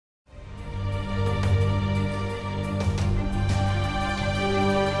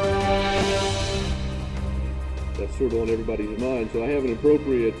sort of on everybody's mind. So I have an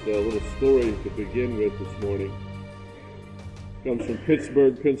appropriate little story to begin with this morning. It comes from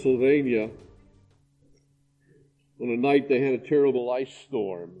Pittsburgh, Pennsylvania. On a night they had a terrible ice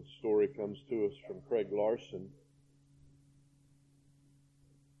storm. The story comes to us from Craig Larson.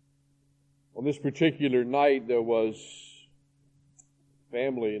 On this particular night, there was a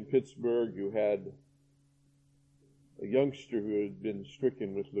family in Pittsburgh who had a youngster who had been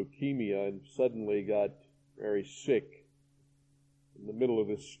stricken with leukemia and suddenly got very sick in the middle of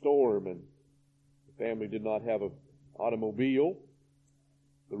this storm, and the family did not have an automobile.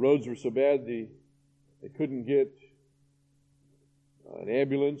 The roads were so bad they couldn't get an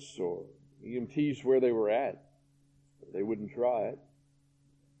ambulance or EMTs where they were at. They wouldn't try it.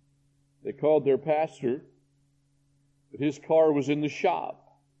 They called their pastor, but his car was in the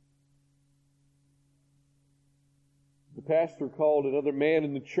shop. The pastor called another man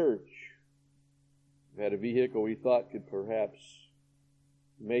in the church who had a vehicle he thought could perhaps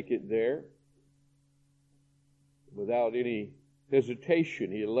make it there. Without any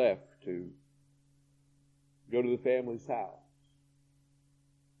hesitation, he left to go to the family's house.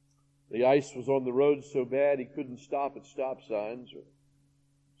 The ice was on the road so bad he couldn't stop at stop signs or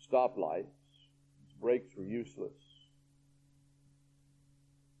stoplights. His brakes were useless.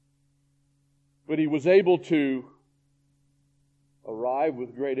 But he was able to arrive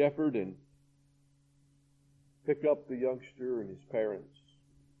with great effort and pick up the youngster and his parents.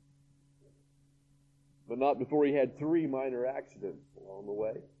 But not before he had 3 minor accidents along the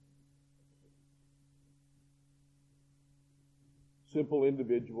way. Simple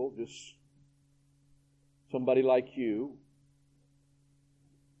individual, just somebody like you,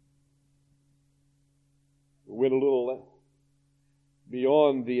 went a little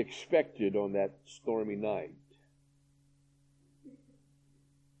beyond the expected on that stormy night.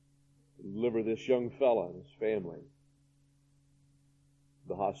 Deliver this young fella and his family to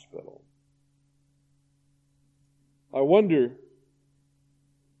the hospital. I wonder,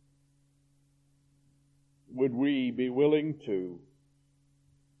 would we be willing to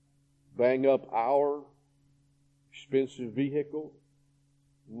bang up our expensive vehicle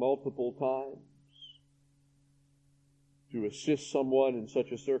multiple times to assist someone in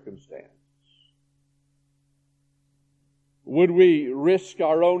such a circumstance? Would we risk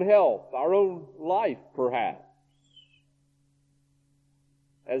our own health, our own life perhaps,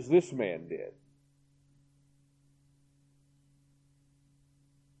 as this man did?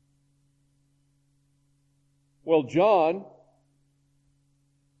 Well, John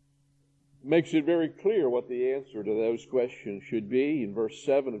makes it very clear what the answer to those questions should be in verse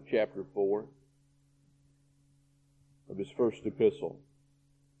 7 of chapter 4 of his first epistle.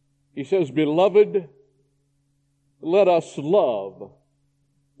 He says, "Beloved, let us love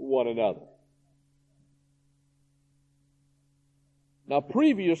one another." Now,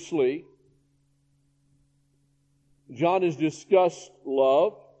 previously, John has discussed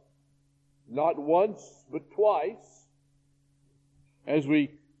love, not once, but twice, as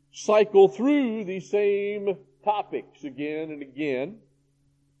we cycle through these same topics again and again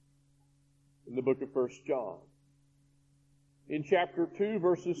in the book of 1 John. In chapter 2,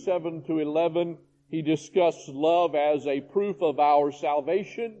 verses 7 to 11, he discussed love as a proof of our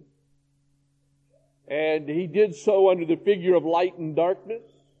salvation. And he did so under the figure of light and darkness.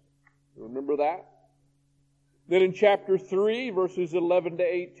 Remember that? Then in chapter 3, verses 11 to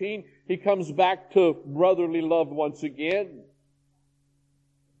 18, he comes back to brotherly love once again.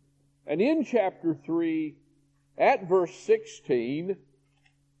 And in chapter 3, at verse 16,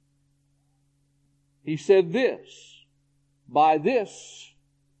 he said this, "By this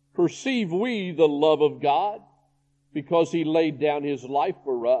perceive we the love of God, because He laid down His life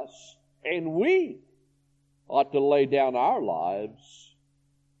for us, and we ought to lay down our lives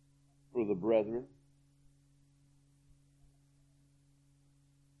for the brethren."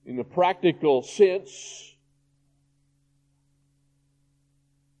 In the practical sense,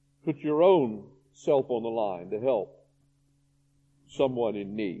 put your own self on the line to help someone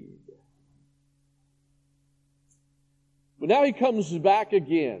in need. But now he comes back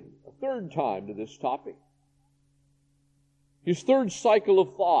again, a third time to this topic. His third cycle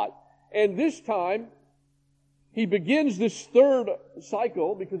of thought. And this time, he begins this third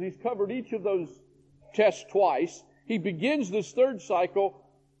cycle, because he's covered each of those tests twice. He begins this third cycle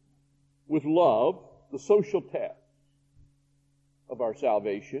with love, the social test of our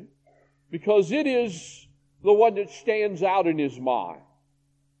salvation, because it is the one that stands out in his mind.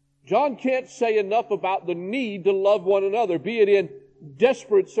 John can't say enough about the need to love one another, be it in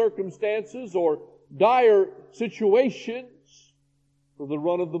desperate circumstances or dire situations, or the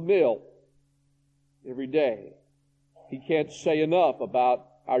run of the mill every day. he can't say enough about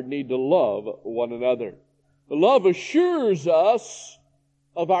our need to love one another. Love assures us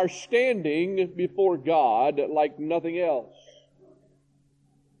of our standing before God like nothing else.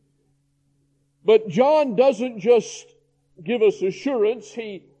 But John doesn't just give us assurance,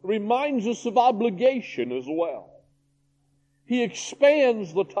 he reminds us of obligation as well. He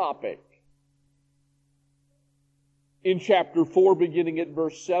expands the topic in chapter 4, beginning at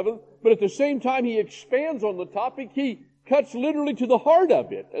verse 7. But at the same time he expands on the topic, he cuts literally to the heart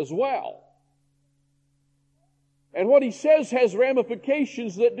of it as well. And what he says has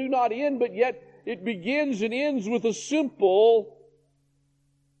ramifications that do not end, but yet it begins and ends with a simple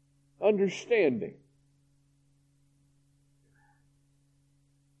understanding.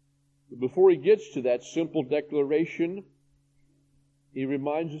 But before he gets to that simple declaration, he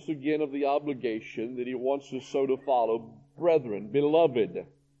reminds us again of the obligation that he wants us so to follow. Brethren, beloved,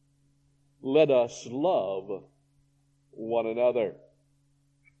 let us love one another.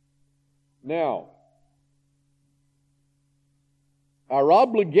 Now, our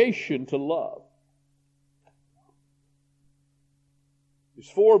obligation to love is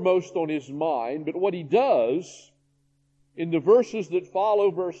foremost on his mind, but what he does in the verses that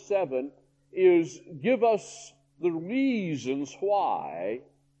follow verse 7 is give us the reasons why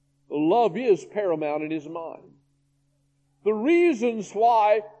love is paramount in his mind. The reasons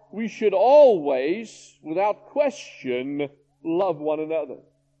why we should always, without question, love one another.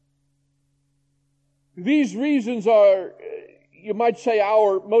 These reasons are, you might say,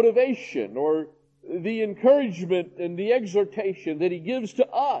 our motivation or the encouragement and the exhortation that he gives to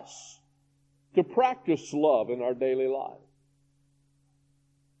us to practice love in our daily life.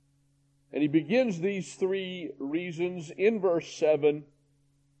 And he begins these three reasons in verse 7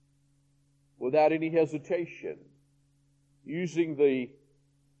 without any hesitation, using the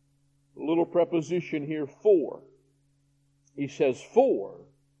little preposition here, for. He says, for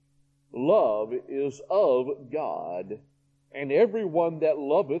love is of God, and everyone that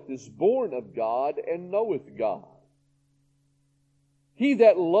loveth is born of God and knoweth God. He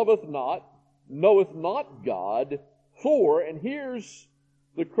that loveth not knoweth not God, for, and here's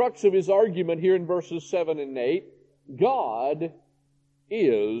the crux of his argument here in verses 7 and 8, God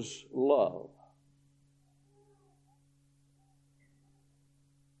is love.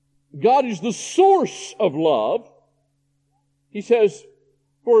 God is the source of love. He says,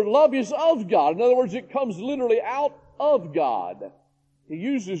 for love is of God. In other words, it comes literally out of God. He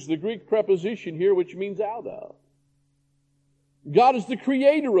uses the Greek preposition here, which means out of. God is the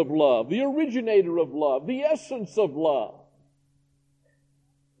creator of love, the originator of love, the essence of love.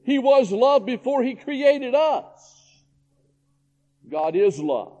 He was love before he created us. God is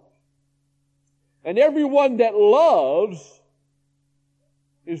love. And everyone that loves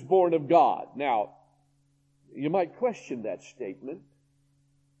is born of God. Now, you might question that statement,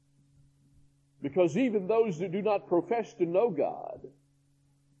 because even those that do not profess to know God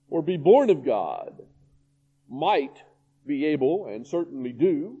or be born of God might be able, and certainly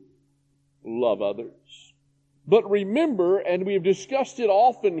do, love others. But remember, and we have discussed it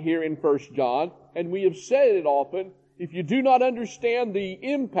often here in 1 John, and we have said it often, if you do not understand the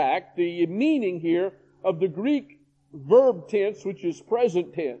impact, the meaning here of the Greek verb tense, which is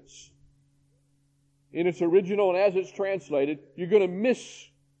present tense, in its original and as it's translated, you're going to miss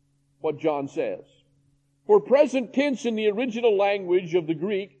what John says. For present tense in the original language of the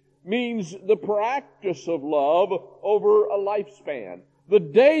Greek means the practice of love over a lifespan, the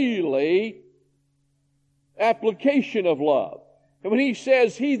daily application of love. And when he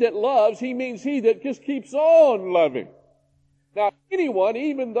says he that loves, he means he that just keeps on loving. Now, anyone,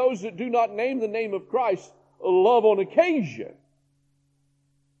 even those that do not name the name of Christ, love on occasion.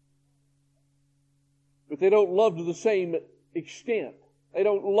 But they don't love to the same extent. They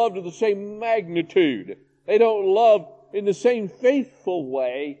don't love to the same magnitude. They don't love in the same faithful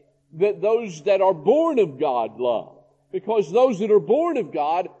way that those that are born of God love. Because those that are born of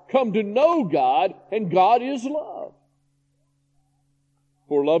God come to know God, and God is love.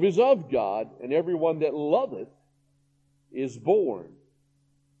 For love is of God, and everyone that loveth is born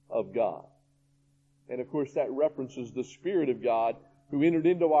of God. And of course that references the Spirit of God who entered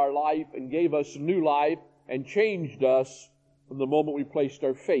into our life and gave us new life and changed us from the moment we placed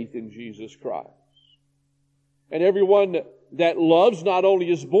our faith in Jesus Christ. And everyone that loves not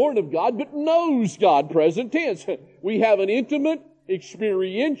only is born of God, but knows God, present tense. We have an intimate,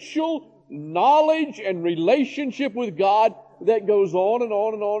 experiential knowledge and relationship with God that goes on and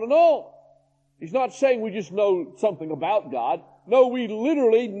on and on and on. He's not saying we just know something about God. No, we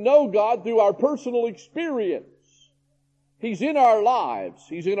literally know God through our personal experience. He's in our lives.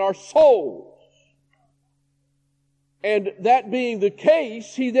 He's in our souls. And that being the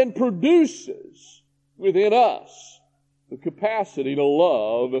case, He then produces within us the capacity to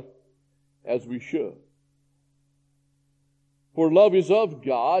love as we should. For love is of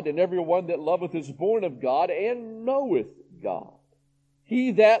God, and everyone that loveth is born of God, and knoweth God.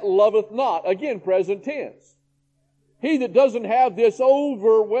 He that loveth not, again, present tense. He that doesn't have this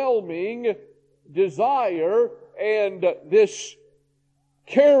overwhelming desire and this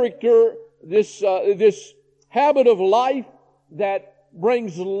character, this habit of life that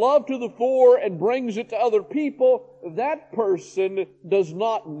brings love to the fore and brings it to other people, that person does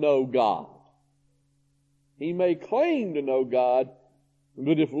not know God. He may claim to know God,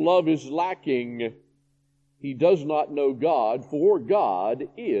 but if love is lacking, he does not know God, for God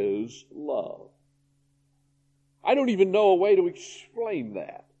is love. I don't even know a way to explain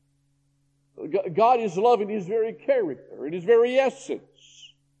that. God is love in His very character, in His very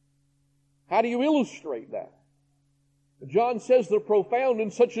essence. How do you illustrate that? John says they're profound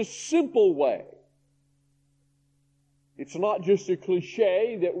in such a simple way. It's not just a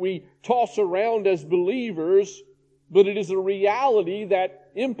cliche that we toss around as believers, but it is a reality that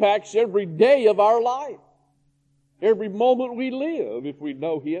impacts every day of our life. Every moment we live, if we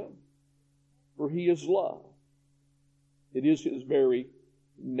know Him. For He is love. It is His very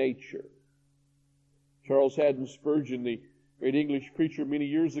nature. Charles Haddon Spurgeon, the great English preacher many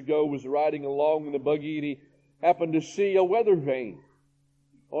years ago, was riding along in the buggy and he happened to see a weather vane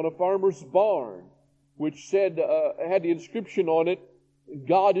on a farmer's barn, which said, had the inscription on it,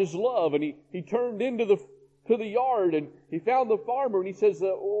 God is love. And he turned into the yard and he found the farmer and he says,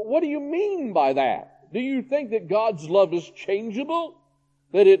 what do you mean by that? Do you think that God's love is changeable?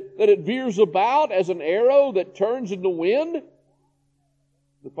 That it veers about as an arrow that turns in the wind?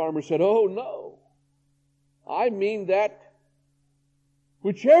 The farmer said, oh no. I mean that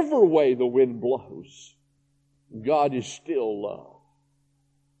whichever way the wind blows, God is still love.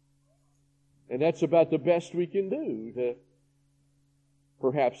 And that's about the best we can do to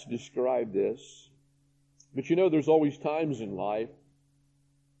perhaps describe this. But you know, there's always times in life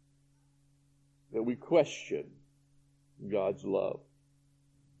that we question God's love.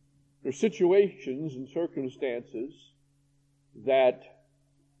 There's situations and circumstances that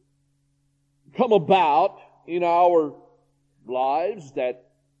come about in our lives that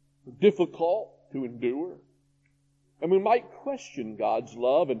are difficult to endure. And we might question God's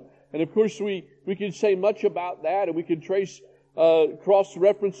love. And of course we can say much about that, and we can trace cross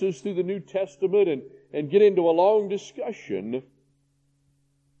references through the New Testament and get into a long discussion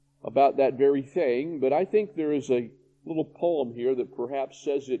about that very thing. But I think there is a little poem here that perhaps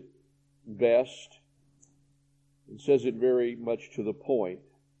says it best and says it very much to the point.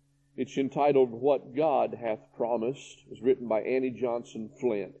 It's entitled, What God Hath Promised. It was written by Annie Johnson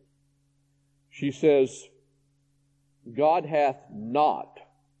Flint. She says, God hath not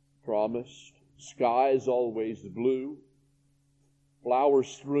promised skies always blue,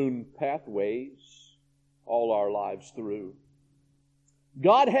 flower-strewn pathways all our lives through.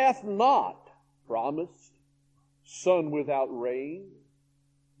 God hath not promised sun without rain,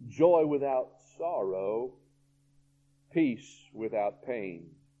 joy without sorrow, peace without pain.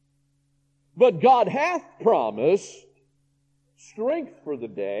 But God hath promised strength for the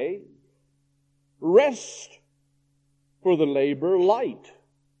day, rest for the labor, light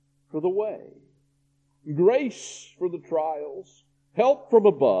for the way, grace for the trials, help from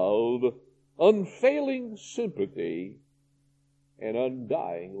above, unfailing sympathy, and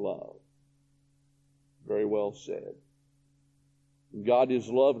undying love. Very well said. God is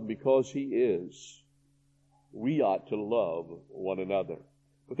love, and because He is, we ought to love one another.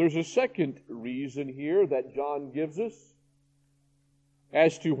 But there's a second reason here that John gives us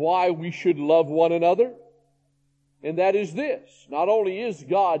as to why we should love one another. And that is this. Not only is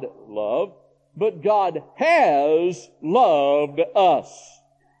God love, but God has loved us.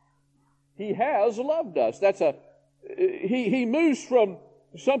 He has loved us. He moves from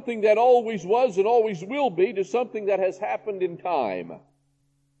something that always was and always will be to something that has happened in time.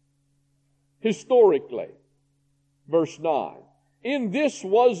 Historically. Verse 9. In this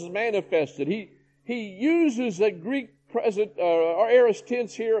was manifested. He uses a Greek present or aorist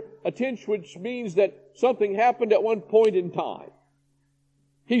tense here, a tense which means that something happened at one point in time.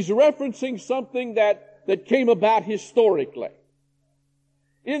 He's referencing something that came about historically.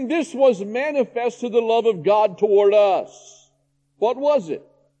 In this was manifested the love of God toward us. What was it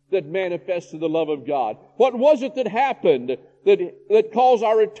that manifested the love of God? What was it that happened that caused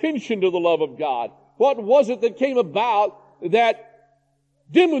our attention to the love of God? What was it that came about that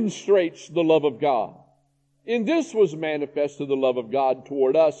demonstrates the love of God? In this was manifested the love of God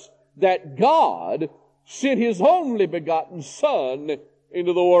toward us, that God sent His only begotten Son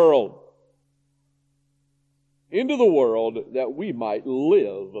into the world. Into the world that we might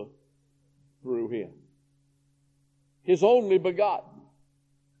live through Him. His only begotten.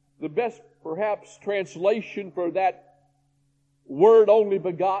 The best, perhaps, translation for that word only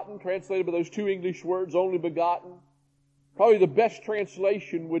begotten, translated by those two English words, only begotten, probably the best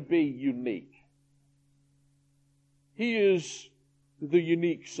translation would be unique. He is the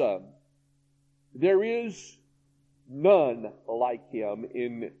unique Son. There is none like Him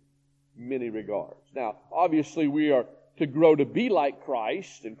in many regards. Now, obviously we are to grow to be like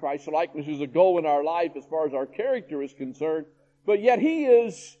Christ, and Christ-likeness is a goal in our life as far as our character is concerned, but yet He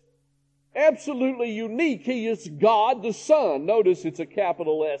is absolutely unique. He is God the Son. Notice it's a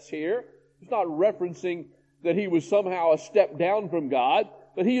capital S here. It's not referencing that He was somehow a step down from God,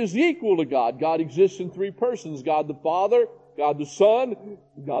 but He is equal to God. God exists in three persons: God the Father, God the Son,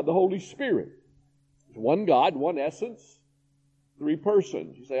 God the Holy Spirit. It's one God, one essence, three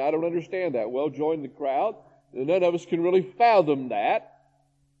persons. You say, I don't understand that. Well, join the crowd. None of us can really fathom that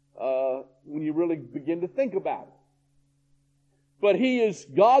when you really begin to think about it. But He is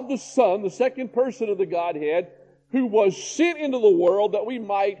God the Son, the second person of the Godhead, who was sent into the world that we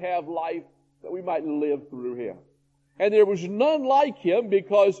might have life, that we might live through Him. And there was none like Him,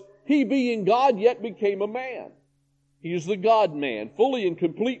 because He, being God, yet became a man. He is the God-man, fully and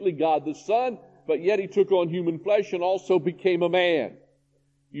completely God the Son, but yet He took on human flesh and also became a man.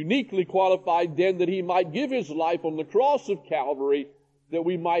 Uniquely qualified then that He might give His life on the cross of Calvary, that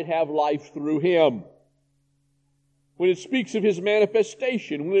we might have life through Him. When it speaks of His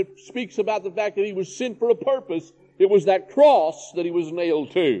manifestation, when it speaks about the fact that He was sent for a purpose, it was that cross that He was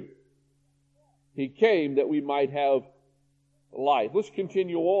nailed to. He came that we might have life. Let's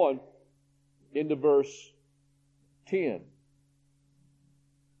continue on into verse 10.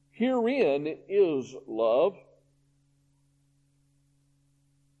 Herein is love,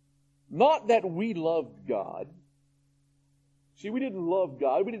 not that we loved God. See, we didn't love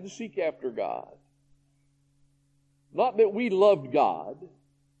God. We didn't seek after God. Not that we loved God,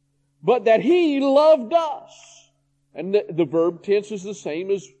 but that He loved us. And the verb tense is the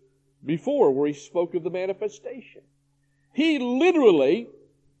same as before, where He spoke of the manifestation. He literally,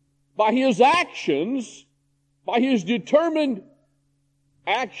 by His actions, by His determined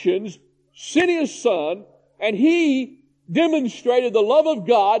actions, sent His Son, and He demonstrated the love of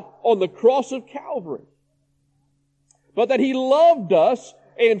God on the cross of Calvary. But that He loved us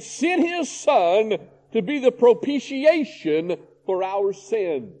and sent His Son to be the propitiation for our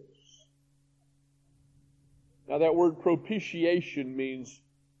sins. Now that word propitiation means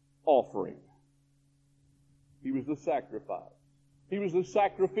offering. He was the sacrifice. He was the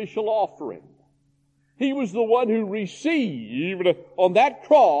sacrificial offering. He was the one who received on that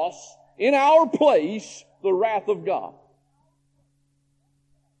cross, in our place, the wrath of God.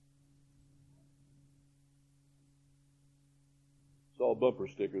 Saw a bumper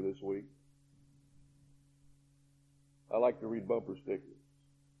sticker this week. I like to read bumper stickers.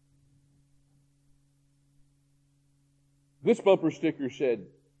 This bumper sticker said,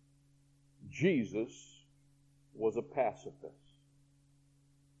 Jesus was a pacifist.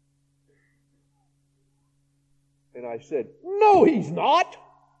 And I said, no, He's not.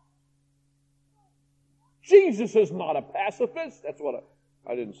 Jesus is not a pacifist. That's what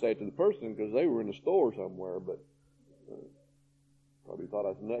I didn't say it to the person because they were in the store somewhere, but probably thought I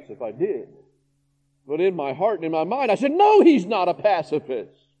was nuts if I did. But in my heart and in my mind, I said, no, He's not a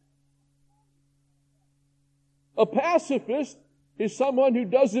pacifist. A pacifist is someone who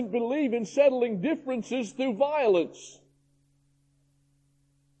doesn't believe in settling differences through violence.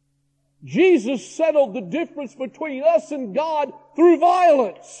 Jesus settled the difference between us and God through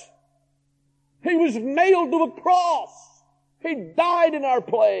violence. He was nailed to the cross. He died in our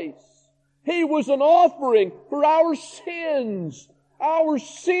place. He was an offering for our sins. Our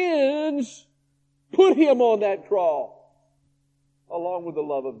sins put Him on that cross, along with the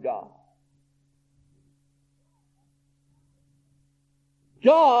love of God.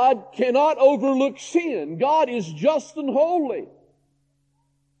 God cannot overlook sin. God is just and holy.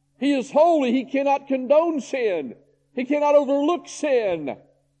 He is holy. He cannot condone sin. He cannot overlook sin.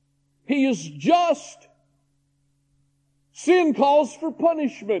 He is just. Sin calls for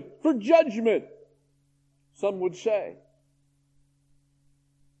punishment, for judgment, some would say.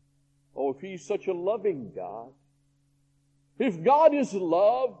 Oh, if He's such a loving God, if God is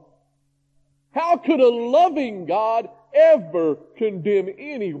love, how could a loving God ever condemn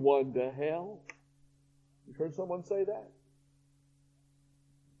anyone to hell? You've heard someone say that?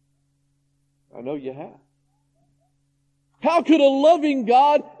 I know you have. How could a loving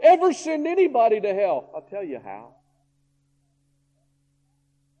God ever send anybody to hell? I'll tell you how.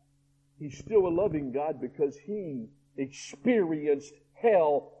 He's still a loving God because He experienced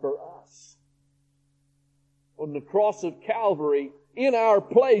hell for us. On the cross of Calvary, in our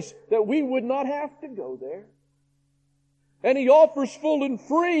place, that we would not have to go there. And He offers full and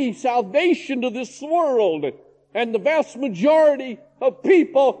free salvation to this world. And the vast majority of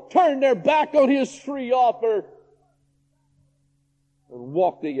people turn their back on His free offer and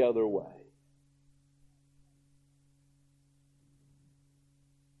walk the other way.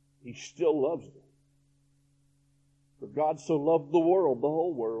 He still loves them. For God so loved the world, the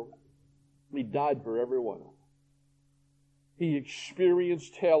whole world, He died for every one of them. He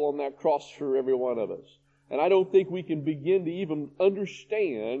experienced hell on that cross for every one of us. And I don't think we can begin to even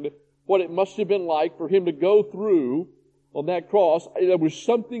understand what it must have been like for Him to go through on that cross. There was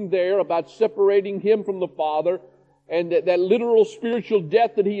something there about separating Him from the Father, and that literal spiritual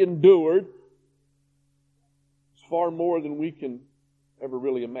death that He endured is far more than we can ever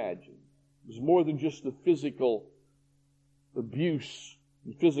really imagine. It was more than just the physical abuse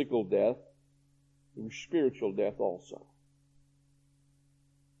and physical death. It was spiritual death also.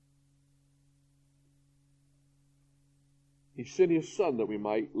 He sent His Son that we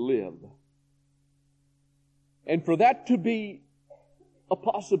might live. And for that to be a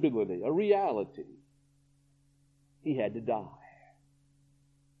possibility, a reality, He had to die.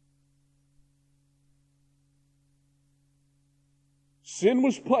 Sin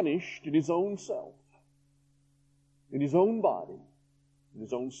was punished in His own self, in His own body, in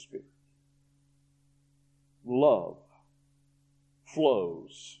His own spirit. Love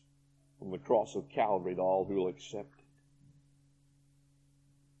flows from the cross of Calvary to all who will accept it.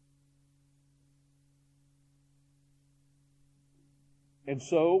 And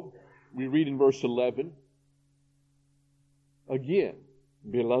so, we read in verse 11, again,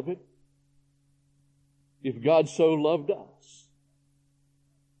 beloved, if God so loved us,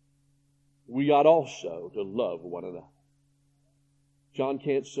 we ought also to love one another. John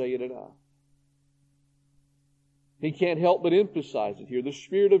can't say it enough. He can't help but emphasize it here. The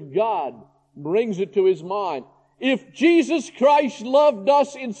Spirit of God brings it to his mind. If Jesus Christ loved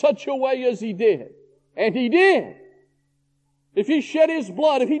us in such a way as He did, and He did, if He shed His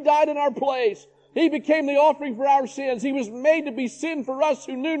blood, if He died in our place, He became the offering for our sins, He was made to be sin for us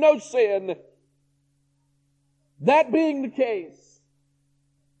who knew no sin. That being the case,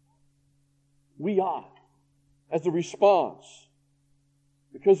 we ought, as a response,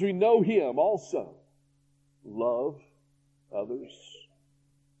 because we know Him also, love others,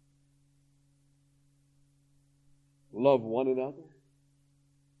 love one another.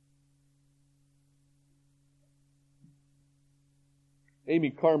 Amy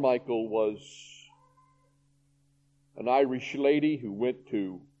Carmichael was an Irish lady who went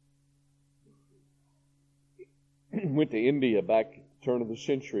to India back at the turn of the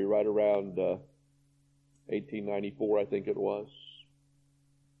century, right around 1894, I think it was.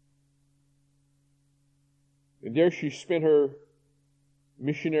 And there she spent her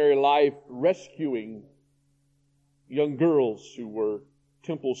missionary life rescuing young girls who were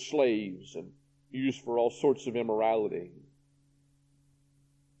temple slaves and used for all sorts of immorality.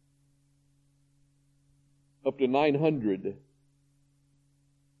 Up to 900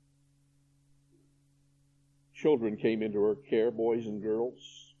 children came into her care, boys and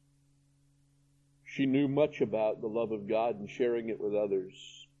girls. She knew much about the love of God and sharing it with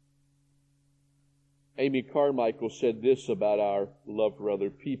others. Amy Carmichael said this about our love for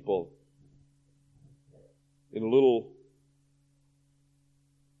other people in a little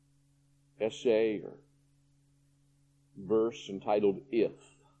essay or verse entitled "If."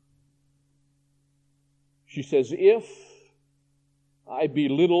 She says, "If I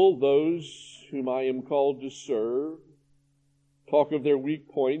belittle those whom I am called to serve, talk of their weak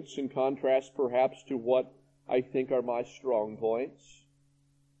points in contrast perhaps to what I think are my strong points,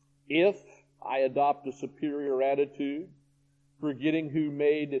 if I adopt a superior attitude, forgetting who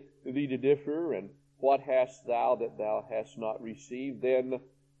made thee to differ, and what hast thou that thou hast not received, then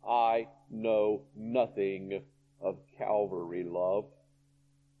I know nothing of Calvary love.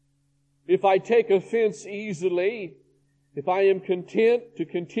 If I take offense easily, if I am content to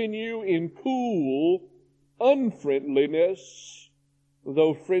continue in cool unfriendliness,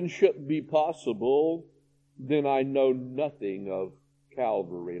 though friendship be possible, then I know nothing of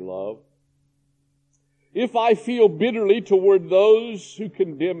Calvary love. If I feel bitterly toward those who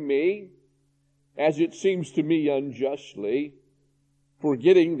condemn me, as it seems to me unjustly,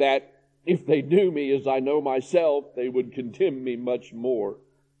 forgetting that if they knew me as I know myself, they would condemn me much more,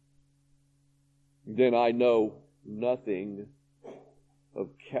 then I know nothing of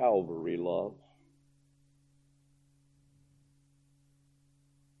Calvary love.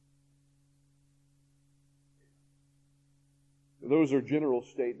 Those are general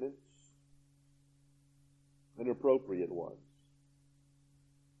statements and appropriate ones.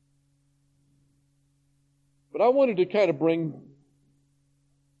 But I wanted to kind of bring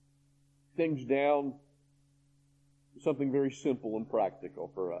things down to something very simple and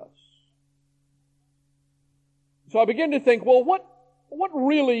practical for us. So I began to think, well, what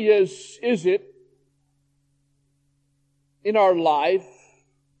really is it in our life,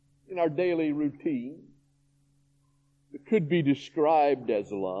 in our daily routine, that could be described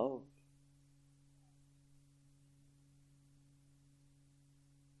as love?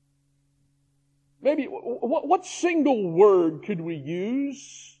 Maybe, what single word could we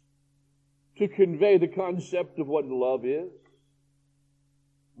use to convey the concept of what love is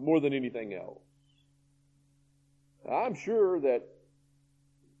more than anything else? I'm sure that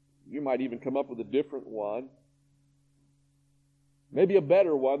you might even come up with a different one, maybe a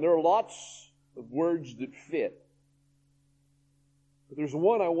better one. There are lots of words that fit. But there's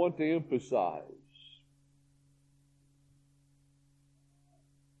one I want to emphasize.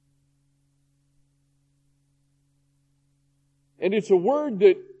 And it's a word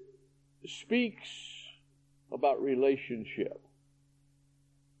that speaks about relationship.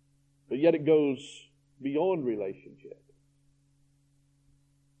 But yet it goes beyond relationship.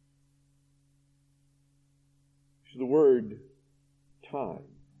 It's the word time.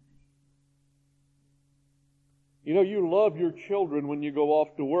 You know, you love your children when you go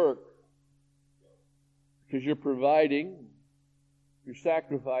off to work because you're providing, you're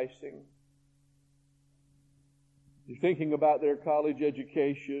sacrificing, you're thinking about their college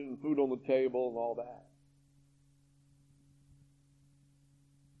education, food on the table, and all that.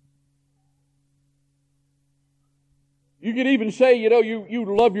 You could even say, you know, you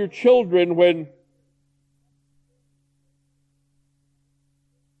love your children when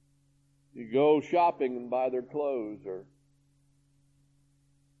you go shopping and buy their clothes or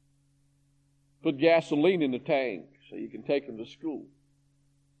put gasoline in the tank so you can take them to school.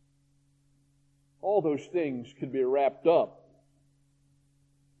 All those things could be wrapped up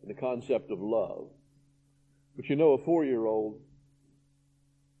in the concept of love. But you know, a 4-year-old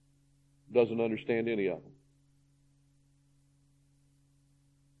doesn't understand any of them.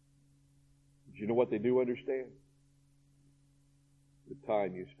 But you know what they do understand? The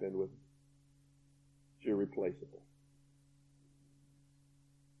time you spend with them. It's irreplaceable.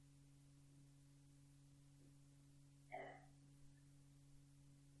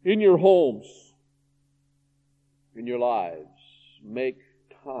 In your homes, in your lives, make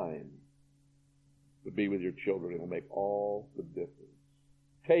time to be with your children. It will make all the difference.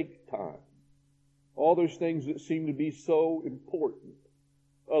 Take time. All those things that seem to be so important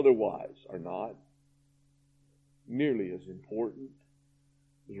otherwise are not nearly as important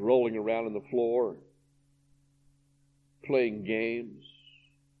as rolling around on the floor, playing games,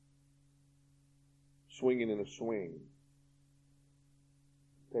 swinging in a swing,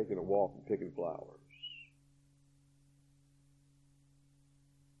 taking a walk and picking flowers.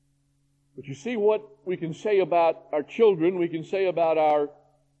 But you see, what we can say about our children, we can say about our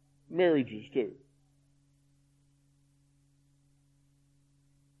marriages too.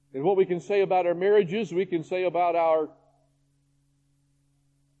 And what we can say about our marriages, we can say about our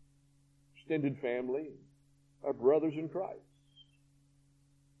extended family, our brothers in Christ.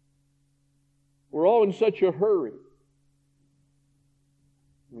 We're all in such a hurry.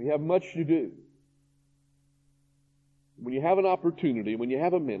 We have much to do. When you have an opportunity, when you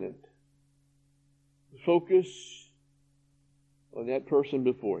have a minute, focus on that person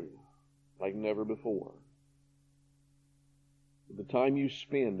before you like never before. The time you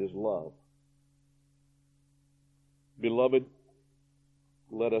spend is love. Beloved,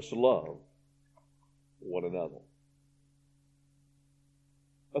 let us love one another.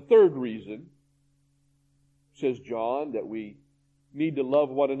 A third reason, says John, that we need to love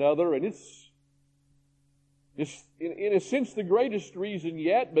one another, and it's in a sense the greatest reason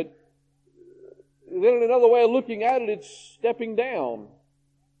yet, but then in another way of looking at it, it's stepping down.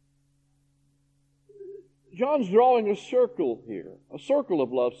 John's drawing a circle here, a circle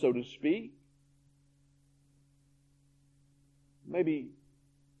of love, so to speak. Maybe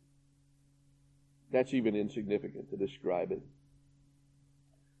that's even insignificant to describe it.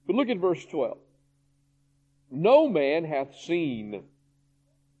 But look at verse 12. No man hath seen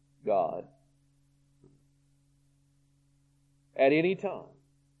God at any time.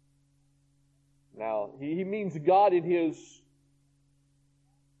 Now, he means God in his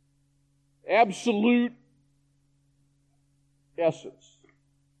absolute essence.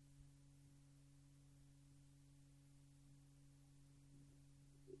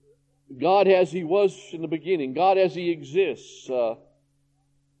 God as He was in the beginning. God as He exists.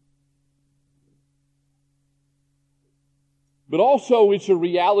 But also it's a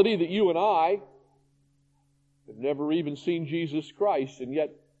reality that you and I have never even seen Jesus Christ, and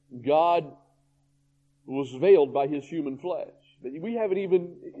yet God was veiled by His human flesh. But we haven't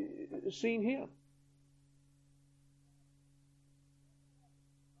even seen Him.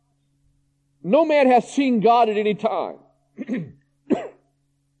 No man hath seen God at any time.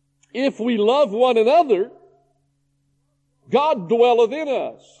 If we love one another, God dwelleth in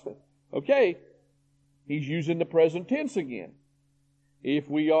us. Okay, He's using the present tense again. If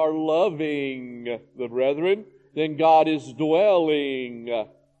we are loving the brethren, then God is dwelling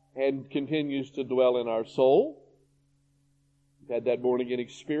and continues to dwell in our soul. We've had that born again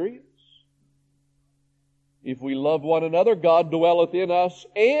experience. If we love one another, God dwelleth in us,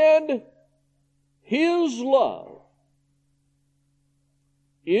 and His love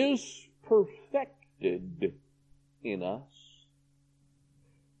is perfected in us.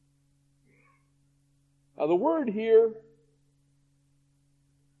 Now the word here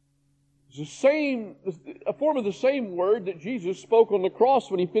is the same, a form of the same word that Jesus spoke on the cross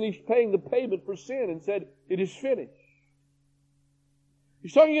when He finished paying the payment for sin and said, "It is finished."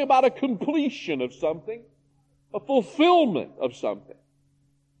 He's talking about a completion of something, a fulfillment of something.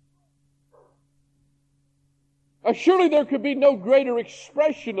 Surely there could be no greater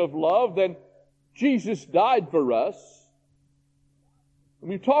expression of love than Jesus died for us. And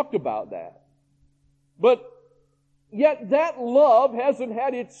we've talked about that. But yet that love hasn't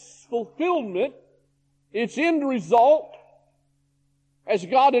had its fulfillment, its end result, as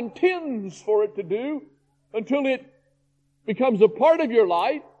God intends for it to do, until it becomes a part of your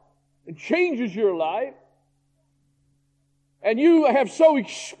life and changes your life. And you have so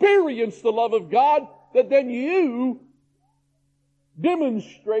experienced the love of God that then you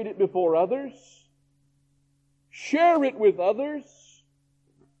demonstrate it before others, share it with others,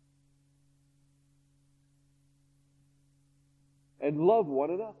 and love one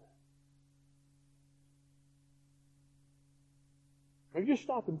another. Now just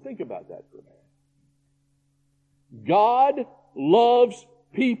stop and think about that for a minute. God loves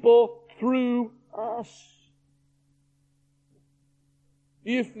people through us.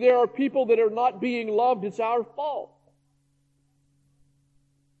 If there are people that are not being loved, it's our fault.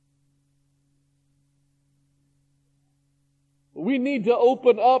 We need to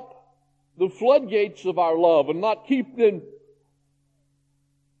open up the floodgates of our love and not keep them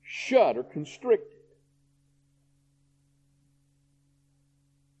shut or constricted.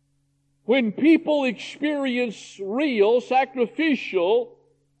 When people experience real, sacrificial,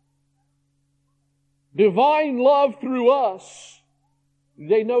 divine love through us,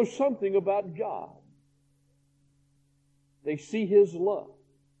 they know something about God. They see His love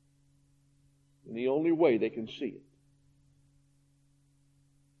in the only way they can see it.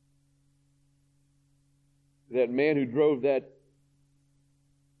 That man who drove that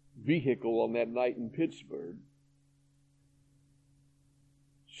vehicle on that night in Pittsburgh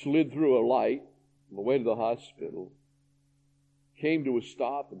slid through a light on the way to the hospital, came to a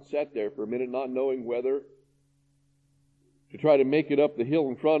stop and sat there for a minute not knowing whether to try to make it up the hill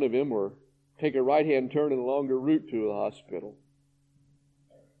in front of him or take a right-hand turn and a longer route to the hospital.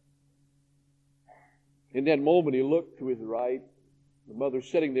 In that moment, he looked to his right. The mother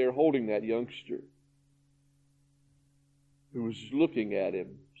sitting there holding that youngster who was looking at him,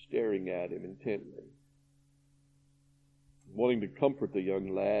 staring at him intently, wanting to comfort the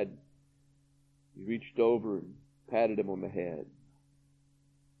young lad. He reached over and patted him on the head,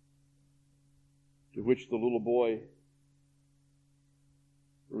 to which the little boy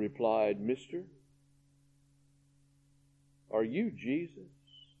replied, "Mister, are you Jesus?"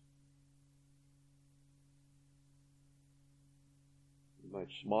 You might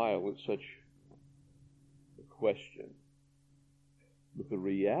smile at such a question, but the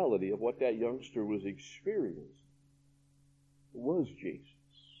reality of what that youngster was experiencing was Jesus.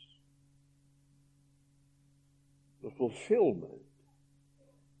 The fulfillment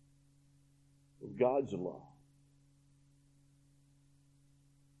of God's love.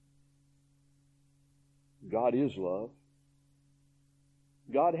 God is love.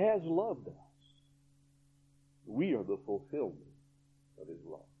 God has loved us. We are the fulfillment of His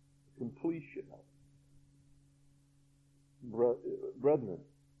love, the completion of it. Brethren,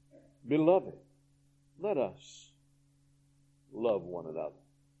 beloved, let us love one another.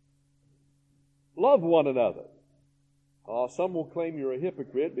 Love one another. Some will claim you're a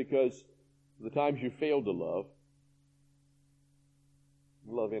hypocrite because of the times you failed to love.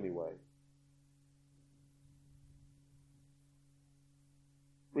 Love anyway.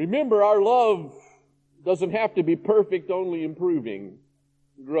 Remember, our love doesn't have to be perfect, only improving,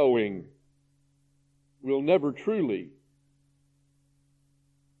 growing. We'll never truly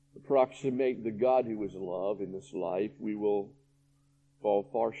approximate the God who is love in this life. We will fall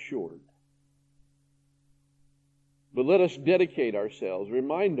far short. But let us dedicate ourselves,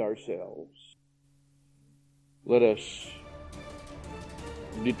 remind ourselves. Let us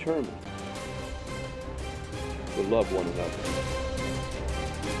determine to love one another.